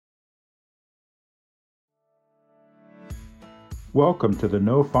Welcome to the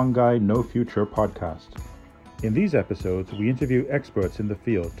No Fungi, No Future podcast. In these episodes, we interview experts in the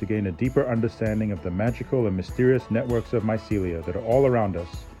field to gain a deeper understanding of the magical and mysterious networks of mycelia that are all around us,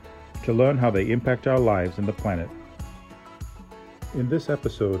 to learn how they impact our lives and the planet. In this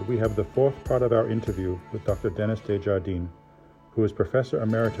episode, we have the fourth part of our interview with Dr. Dennis Desjardins, who is Professor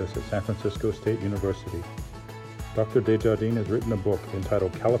Emeritus at San Francisco State University. Dr. Desjardins has written a book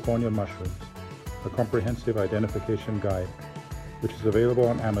entitled California Mushrooms, a comprehensive identification guide, which is available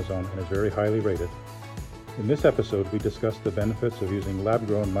on Amazon and is very highly rated. In this episode, we discuss the benefits of using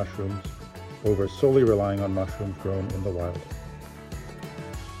lab-grown mushrooms over solely relying on mushrooms grown in the wild.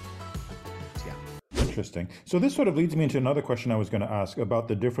 Interesting. So this sort of leads me into another question I was going to ask about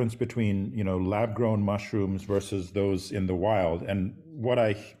the difference between, lab-grown mushrooms versus those in the wild. And what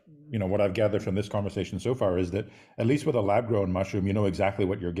I've gathered from this conversation so far is that at least with a lab-grown mushroom, you know exactly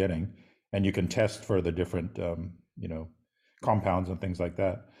what you're getting, and you can test for the different, compounds and things like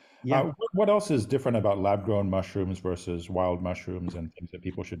that. Yeah. What else is different about lab-grown mushrooms versus wild mushrooms and things that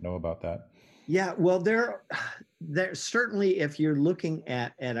people should know about that? Yeah. Well, there certainly, if you're looking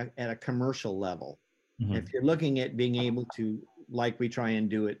at a commercial level, if you're looking at being able to, like we try and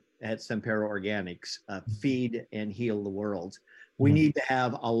do it at Sempero Organics, feed and heal the world, we need to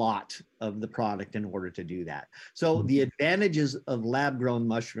have a lot of the product in order to do that. So the advantages of lab-grown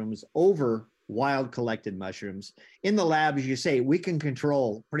mushrooms over wild collected mushrooms, in the lab, as you say, we can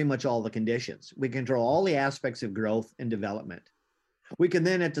control pretty much all the conditions. We control all the aspects of growth and development. We can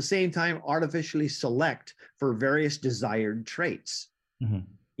then at the same time artificially select for various desired traits.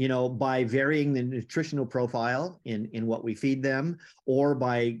 By varying the nutritional profile in what we feed them, or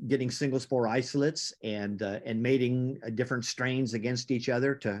by getting single spore isolates and mating different strains against each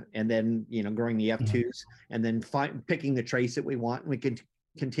other and then growing the F2s and then picking the traits that we want, and we can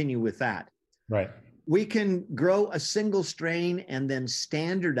continue with that. Right. We can grow a single strain and then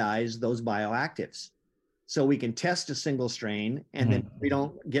standardize those bioactives. So we can test a single strain, and then if we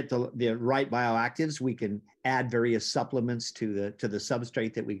don't get the right bioactives, we can add various supplements to the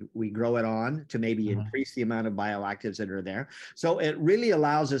substrate that we grow it on to maybe increase the amount of bioactives that are there. So it really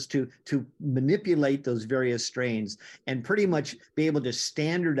allows us to manipulate those various strains and pretty much be able to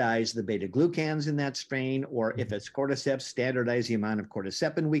standardize the beta glucans in that strain, or if it's cordyceps, standardize the amount of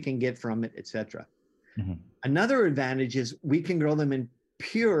cordycepin we can get from it, etc. Another advantage is we can grow them in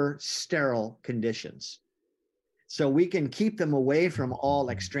pure sterile conditions. So we can keep them away from all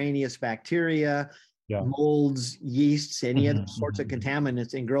extraneous bacteria, molds, yeasts, any other sorts of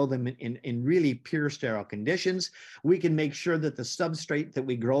contaminants, and grow them in really pure sterile conditions. We can make sure that the substrate that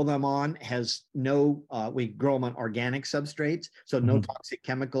we grow them on has we grow them on organic substrates, so no toxic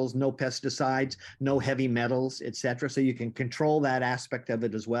chemicals, no pesticides, no heavy metals, etc. So you can control that aspect of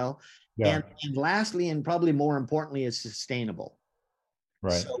it as well. And lastly, and probably more importantly, is sustainable.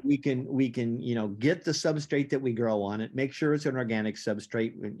 Right. So we can get the substrate that we grow on it, make sure it's an organic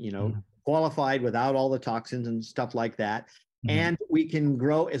substrate, qualified without all the toxins and stuff like that. And we can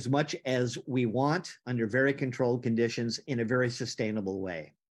grow as much as we want under very controlled conditions in a very sustainable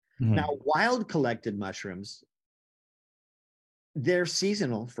way. Now, wild collected mushrooms, they're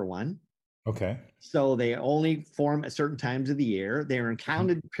seasonal for one. Okay. So they only form at certain times of the year. They're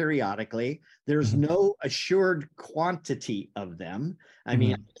encountered periodically. There's no assured quantity of them. I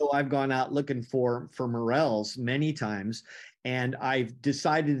mean, so I've gone out looking for morels many times, and I've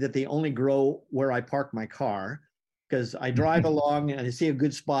decided that they only grow where I park my car, because I drive along and I see a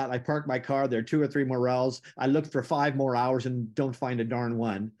good spot. I park my car. There are 2 or 3 morels. I look for 5 more hours and don't find a darn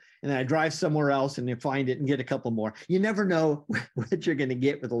one. And then I drive somewhere else and you find it and get a couple more. You never know what you're going to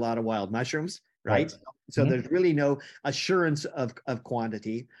get with a lot of wild mushrooms, right? So there's really no assurance of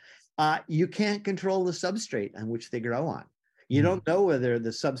quantity. You can't control the substrate on which they grow on. You don't know whether the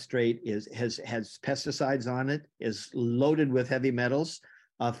substrate has pesticides on it, is loaded with heavy metals.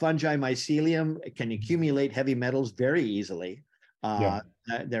 Fungi mycelium can accumulate heavy metals very easily.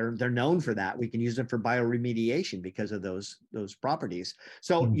 They're known for that. We can use them for bioremediation because of those properties.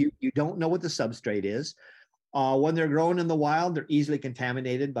 So you don't know what the substrate is. When they're grown in the wild, they're easily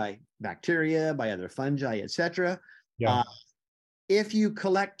contaminated by bacteria, by other fungi, etc. If you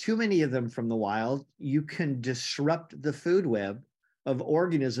collect too many of them from the wild, you can disrupt the food web of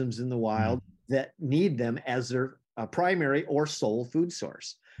organisms in the wild that need them as their primary or sole food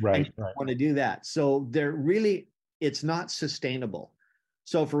source. And you don't want to do that. So it's not sustainable.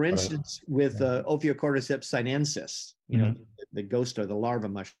 So for instance, with Ophiocordyceps sinensis, the ghost or the larva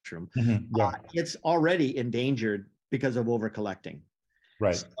mushroom, it's already endangered because of overcollecting.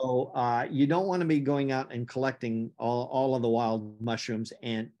 Right. So you don't want to be going out and collecting all of the wild mushrooms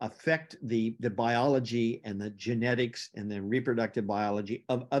and affect the biology and the genetics and the reproductive biology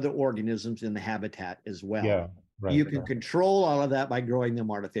of other organisms in the habitat as well. Yeah. Right. You can control all of that by growing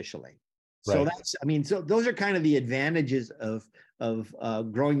them artificially. So Right. so those are kind of the advantages of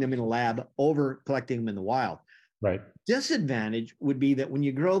growing them in a lab over collecting them in the wild. Right. Disadvantage would be that when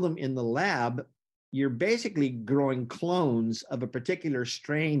you grow them in the lab, you're basically growing clones of a particular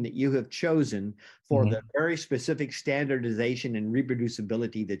strain that you have chosen for the very specific standardization and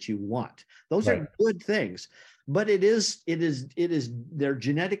reproducibility that you want. Those are good things, but they're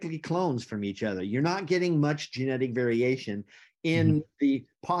genetically clones from each other. You're not getting much genetic variation in the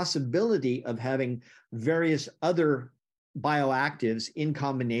possibility of having various other bioactives in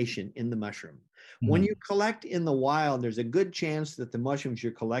combination in the mushroom. When you collect in the wild, there's a good chance that the mushrooms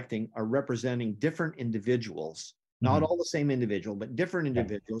you're collecting are representing different individuals, not all the same individual, but different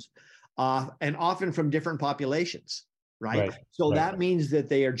individuals, and often from different populations, right? So that means that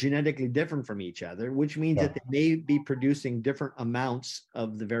they are genetically different from each other, which means that they may be producing different amounts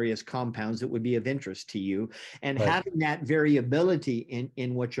of the various compounds that would be of interest to you. And having that variability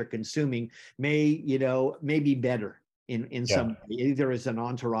in what you're consuming may be better in some, either as an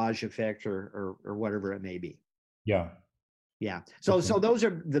entourage effect or whatever it may be. Yeah. So those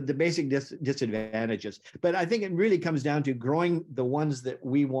are the basic disadvantages. But I think it really comes down to growing the ones that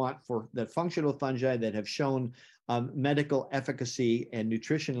we want for the functional fungi that have shown medical efficacy and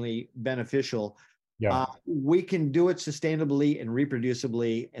nutritionally beneficial. We can do it sustainably and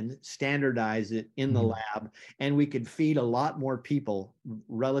reproducibly and standardize it in the lab, and we could feed a lot more people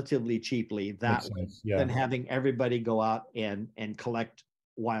relatively cheaply that way than having everybody go out and collect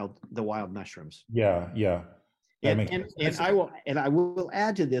the wild mushrooms. And I will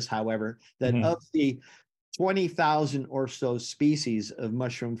add to this, however, that of the 20,000 or so species of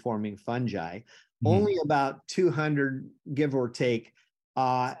mushroom forming fungi, only about 200, give or take,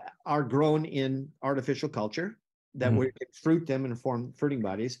 are grown in artificial culture that we can fruit them and form fruiting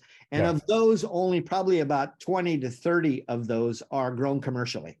bodies. And of those, only probably about 20 to 30 of those are grown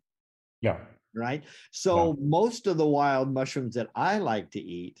commercially. Right. So most of the wild mushrooms that I like to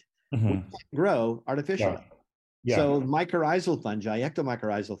eat, we can grow artificially. So mycorrhizal fungi,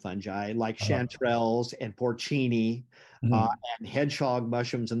 ectomycorrhizal fungi like chanterelles and porcini and hedgehog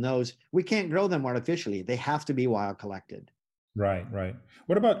mushrooms, and those, we can't grow them artificially. They have to be wild collected. Right.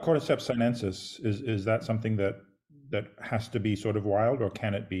 What about Cordyceps sinensis? Is that something that has to be sort of wild, or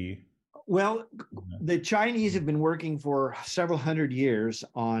can it be? Well, the Chinese have been working for several hundred years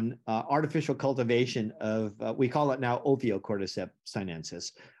on artificial cultivation of, we call it now Ophiocordyceps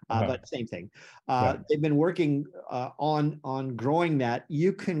sinensis, but same thing. They've been working on growing that.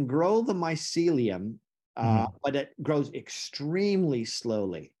 You can grow the mycelium, but it grows extremely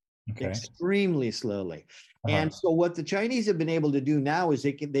slowly. Extremely slowly. And so what the Chinese have been able to do now is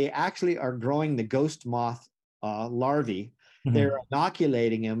they actually are growing the ghost moth larvae. They're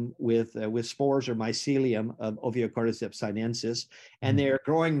inoculating them with spores or mycelium of Ophiocordyceps sinensis, and they're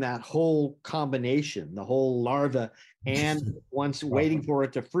growing that whole combination, the whole larva, and once waiting for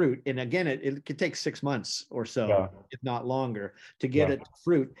it to fruit. And again, it could take 6 months or so, if not longer, to get it to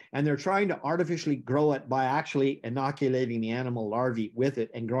fruit. And they're trying to artificially grow it by actually inoculating the animal larvae with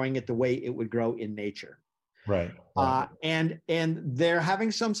it and growing it the way it would grow in nature. And they're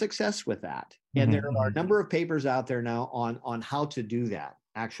having some success with that. And there are a number of papers out there now on how to do that,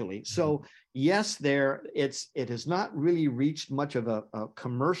 actually. So yes, it has not really reached much of a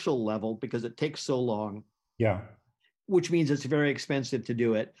commercial level because it takes so long. Which means it's very expensive to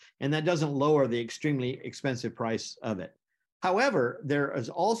do it. And that doesn't lower the extremely expensive price of it. However, there is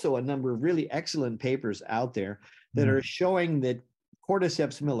also a number of really excellent papers out there that are showing that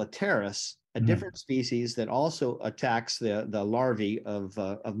Cordyceps militaris, a different species that also attacks the larvae of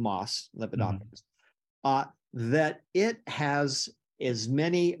moss, Lepidopterus, that it has as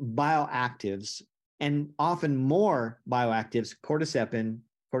many bioactives and often more bioactives,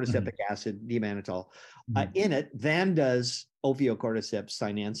 cordycepic acid, D-mannitol, in it than does Ophiocordyceps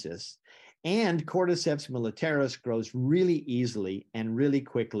sinensis. And Cordyceps militaris grows really easily and really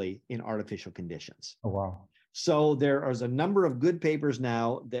quickly in artificial conditions. So there is a number of good papers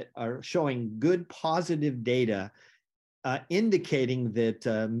now that are showing good positive data indicating that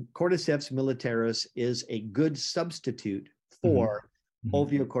Cordyceps militaris is a good substitute for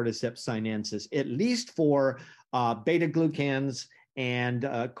Ophiocordyceps sinensis, at least for beta-glucans and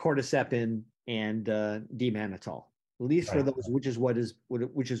cordycepin and D-mannitol, at least for those, which is what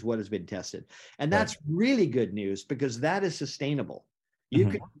has been tested. And that's really good news because that is sustainable.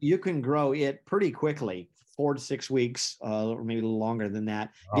 You can grow it pretty quickly 4 to 6 weeks, or maybe a little longer than that.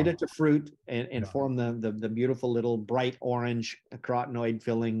 Wow. Get it to fruit and form the beautiful little bright orange carotenoid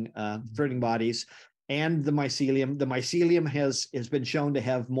filling fruiting bodies. And the mycelium. The mycelium has been shown to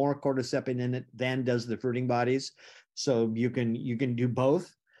have more cordycepin in it than does the fruiting bodies. So you can do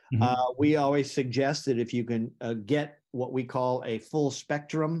both. We always suggest that if you can get what we call a full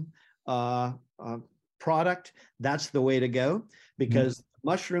spectrum product, that's the way to go, because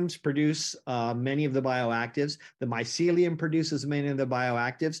mushrooms produce many of the bioactives. The mycelium produces many of the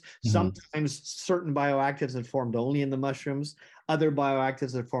bioactives. Sometimes certain bioactives are formed only in the mushrooms. Other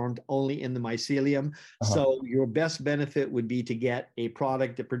bioactives are formed only in the mycelium. So your best benefit would be to get a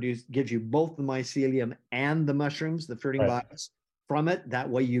product that gives you both the mycelium and the mushrooms, the fruiting bodies from it. That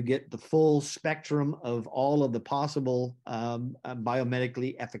way you get the full spectrum of all of the possible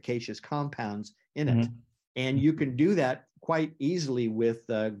biomedically efficacious compounds in it. And you can do that quite easily with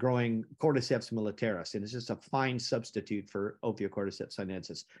growing Cordyceps militaris. And it's just a fine substitute for Ophiocordyceps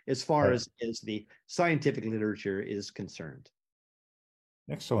sinensis as far as the scientific literature is concerned.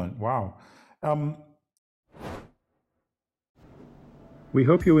 Excellent. Wow. We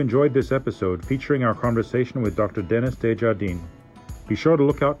hope you enjoyed this episode featuring our conversation with Dr. Dennis Desjardins. Be sure to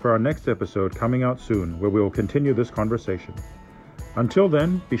look out for our next episode coming out soon, where we will continue this conversation. Until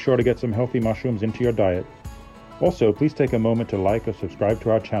then, be sure to get some healthy mushrooms into your diet. Also, please take a moment to like or subscribe to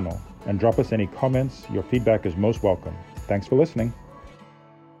our channel and drop us any comments. Your feedback is most welcome. Thanks for listening.